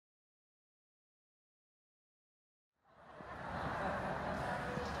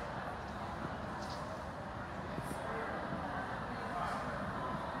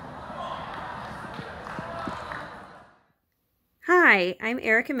Hi, I'm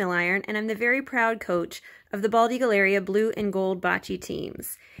Erica Milliron, and I'm the very proud coach of the Bald Eagle Area Blue and Gold Bocce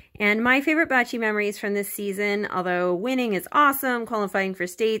teams. And my favorite bocce memories from this season, although winning is awesome, qualifying for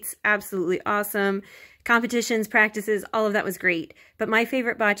states, absolutely awesome, competitions, practices, all of that was great. But my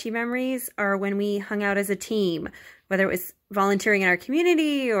favorite bocce memories are when we hung out as a team, whether it was volunteering in our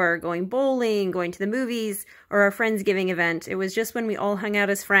community or going bowling, going to the movies, or our Friendsgiving event. It was just when we all hung out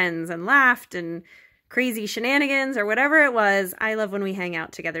as friends and laughed and crazy shenanigans or whatever it was. I love when we hang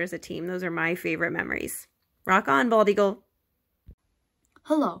out together as a team. Those are my favorite memories. Rock on, Bald Eagle.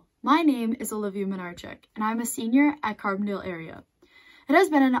 Hello, my name is Olivia Minarchik, and I'm a senior at Carbondale area. It has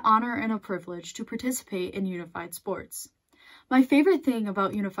been an honor and a privilege to participate in Unified Sports. My favorite thing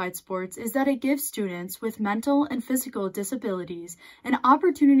about Unified Sports is that it gives students with mental and physical disabilities an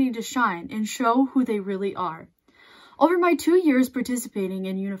opportunity to shine and show who they really are. Over my 2 years participating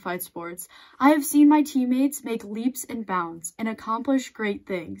in Unified Sports, I have seen my teammates make leaps and bounds and accomplish great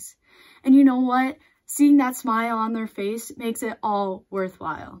things. And you know what? Seeing that smile on their face makes it all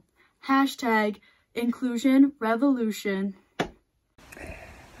worthwhile. Hashtag inclusion revolution.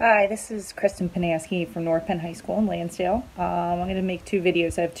 Hi, this is Kristen Panaski from North Penn High School in Lansdale. I'm going to make 2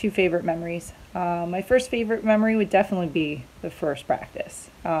 videos. I have 2 favorite memories. My first favorite memory would definitely be the first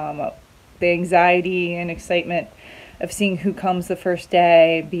practice. The anxiety and excitement of seeing who comes the first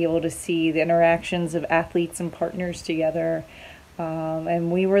day, be able to see the interactions of athletes and partners together.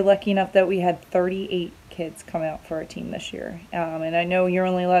 And we were lucky enough that we had 38 kids come out for our team this year. And I know you're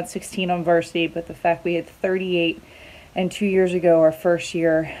only allowed 16 on varsity, but the fact we had 38, and 2 years ago, our first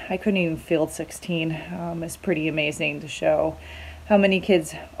year, I couldn't even field 16, is pretty amazing to show how many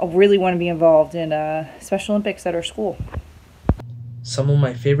kids really want to be involved in Special Olympics at our school. Some of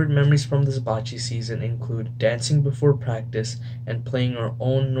my favorite memories from this bocce season include dancing before practice and playing our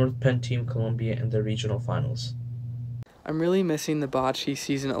own North Penn Team Columbia in the regional finals. I'm really missing the bocce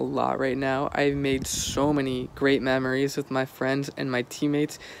season a lot right now. I've made so many great memories with my friends and my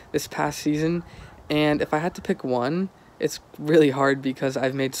teammates this past season, and if I had to pick one, it's really hard because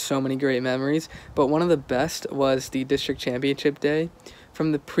I've made so many great memories, but one of the best was the district championship day.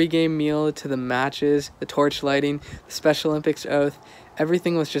 From the pregame meal to the matches, the torch lighting, the Special Olympics oath,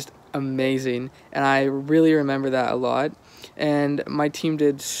 everything was just amazing, and I really remember that a lot. And my team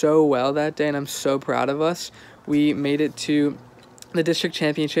did so well that day, and I'm so proud of us. We made it to the district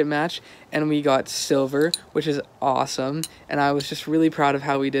championship match, and we got silver, which is awesome, and I was just really proud of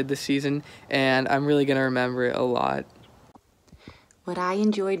how we did this season, and I'm really going to remember it a lot. What I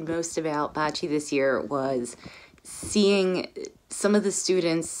enjoyed most about bocce this year was seeing some of the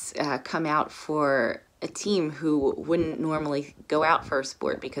students come out for a team who wouldn't normally go out for a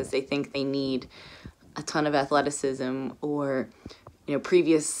sport because they think they need a ton of athleticism or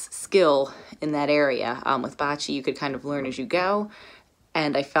previous skill in that area. With bocce, you could kind of learn as you go,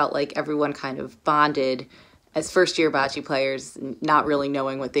 and I felt like everyone kind of bonded as first-year bocce players, not really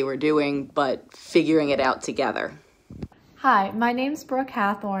knowing what they were doing, but figuring it out together. Hi, my name's Brooke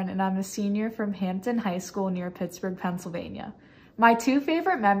Hathorn, and I'm a senior from Hampton High School near Pittsburgh, Pennsylvania. My 2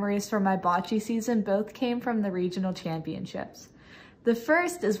 favorite memories from my bocce season both came from the regional championships. The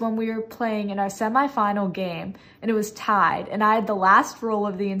first is when we were playing in our semifinal game, and it was tied, and I had the last roll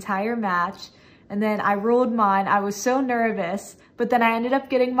of the entire match, and then I rolled mine. I was so nervous, but then I ended up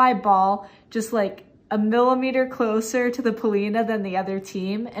getting my ball just like a millimeter closer to the Polina than the other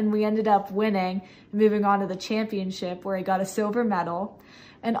team, and we ended up winning, moving on to the championship where I got a silver medal.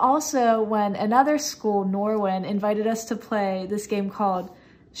 And also when another school, Norwin, invited us to play this game called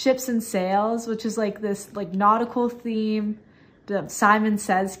Ships and Sails, which is like this nautical theme, the Simon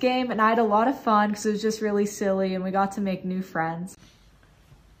Says game, and I had a lot of fun because it was just really silly and we got to make new friends.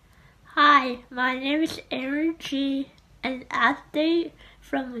 Hi, my name is Aaron G, an athlete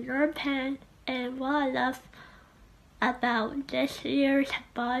from North Penn, and what I love about this year's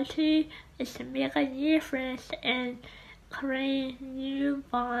bocce is to make a new friends and create new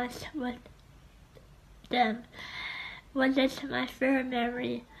bonds with them. What is my favorite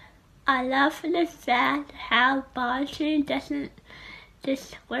memory? I love the fact how bocce doesn't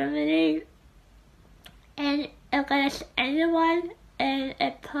discriminate and against anyone, and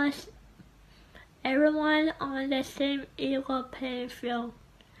it puts everyone on the same equal playing field.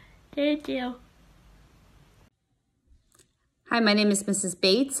 Thank you. Hi, my name is Mrs.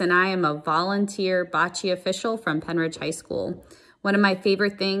 Bates, and I am a volunteer bocce official from Penridge High School. One of my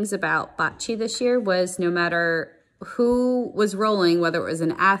favorite things about bocce this year was no matter who was rolling, whether it was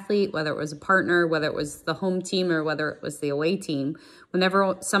an athlete, whether it was a partner, whether it was the home team, or whether it was the away team,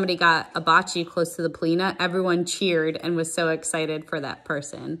 whenever somebody got a bocce close to the Polina, everyone cheered and was so excited for that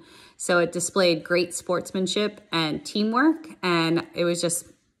person. So it displayed great sportsmanship and teamwork, and it was just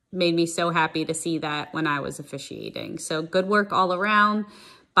made me so happy to see that when I was officiating. So good work all around,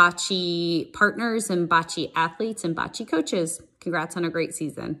 bocce partners and bocce athletes and bocce coaches. Congrats on a great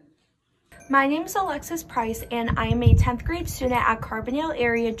season. My name is Alexis Price, and I am a 10th grade student at Carbondale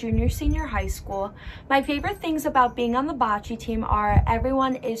Area Junior-Senior High School. My favorite things about being on the bocce team are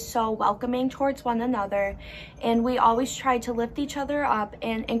everyone is so welcoming towards one another, and we always try to lift each other up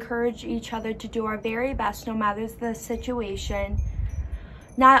and encourage each other to do our very best no matter the situation.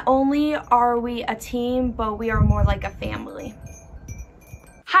 Not only are we a team, but we are more like a family.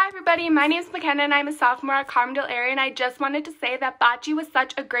 Hi everybody, my name is McKenna and I'm a sophomore at Carbondale Area, and I just wanted to say that bocce was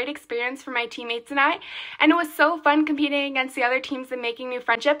such a great experience for my teammates and I, and it was so fun competing against the other teams and making new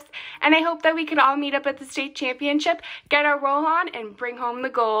friendships, and I hope that we could all meet up at the state championship, get our roll on, and bring home the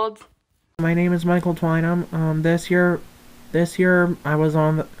gold. My name is Michael Twynham. This year I was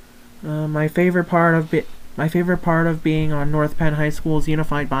on my favorite part of being on North Penn High School's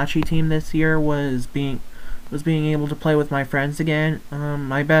Unified Bocce team this year was being able to play with my friends again.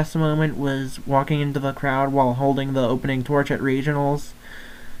 My best moment was walking into the crowd while holding the opening torch at regionals,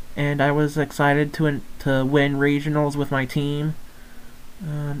 and I was excited to win regionals with my team.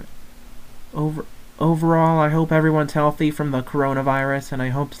 Overall, I hope everyone's healthy from the coronavirus, and I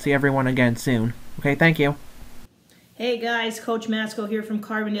hope to see everyone again soon. Okay, thank you. Hey guys, Coach Masco here from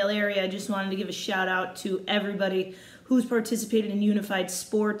Carbondale Area. I just wanted to give a shout out to everybody who's participated in unified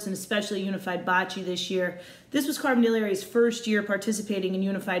sports and especially unified bocce this year. This was Carbondale Area's first year participating in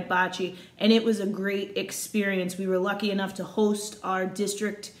unified bocce, and it was a great experience. We were lucky enough to host our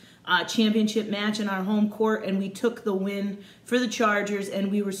district championship match in our home court, and we took the win for the Chargers, and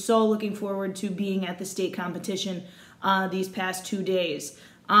we were so looking forward to being at the state competition these past 2 days.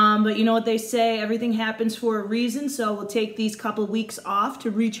 But you know what they say, everything happens for a reason, so we'll take these couple weeks off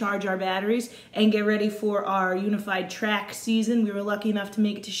to recharge our batteries and get ready for our unified track season. We were lucky enough to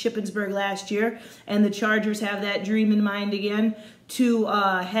make it to Shippensburg last year, and the Chargers have that dream in mind again to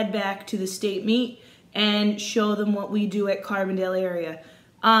head back to the state meet and show them what we do at Carbondale Area.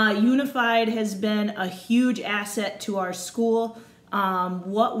 Unified has been a huge asset to our school.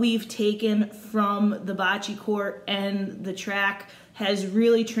 What we've taken from the bocce court and the track has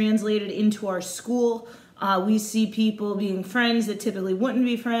really translated into our school. We see people being friends that typically wouldn't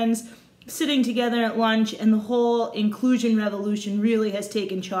be friends, sitting together at lunch, and the whole inclusion revolution really has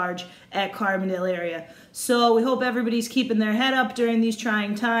taken charge at Carbondale Area. So we hope everybody's keeping their head up during these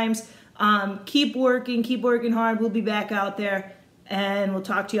trying times. Keep working hard. We'll be back out there, and we'll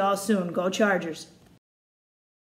talk to you all soon. Go Chargers.